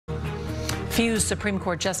Few Supreme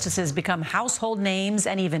Court justices become household names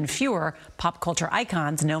and even fewer pop culture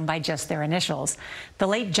icons known by just their initials. The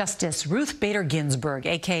late Justice Ruth Bader Ginsburg,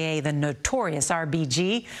 a.k.a. the notorious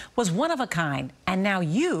RBG, was one of a kind, and now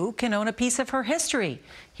you can own a piece of her history.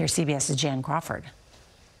 Here's CBS's Jan Crawford.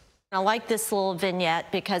 I like this little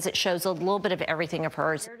vignette because it shows a little bit of everything of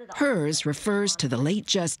hers. Hers refers to the late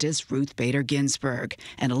Justice Ruth Bader Ginsburg,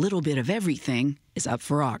 and a little bit of everything is up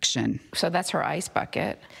for auction. So that's her ice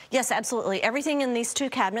bucket. Yes, absolutely. Everything in these two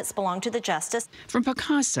cabinets belong to the Justice. From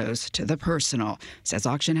Picassos to the personal, says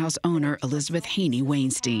auction house owner Elizabeth Haney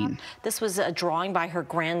Weinstein. This was a drawing by her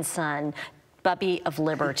grandson, Bubby of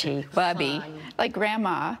Liberty. Bubby, like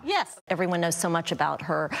Grandma. Yes. Everyone knows so much about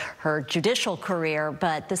her judicial career,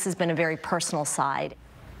 but this has been a very personal side.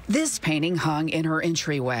 This painting hung in her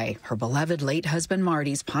entryway, her beloved late husband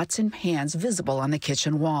Marty's pots and pans visible on the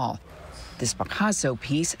kitchen wall. This Picasso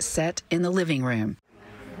piece set in the living room.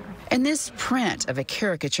 And this print of a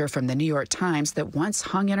caricature from the New York Times that once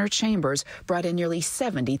hung in her chambers brought in nearly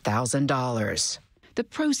 $70,000. The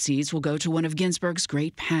proceeds will go to one of Ginsburg's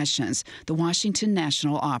great passions, the Washington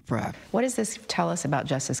National Opera. What does this tell us about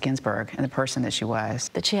Justice Ginsburg and the person that she was?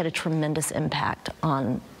 That she had a tremendous impact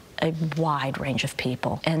on a wide range of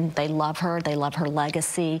people. And they love her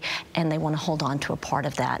legacy, and they want to hold on to a part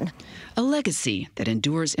of that. A legacy that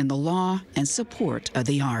endures in the law and support of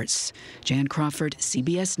the arts. Jan Crawford,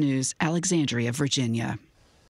 CBS News, Alexandria, Virginia.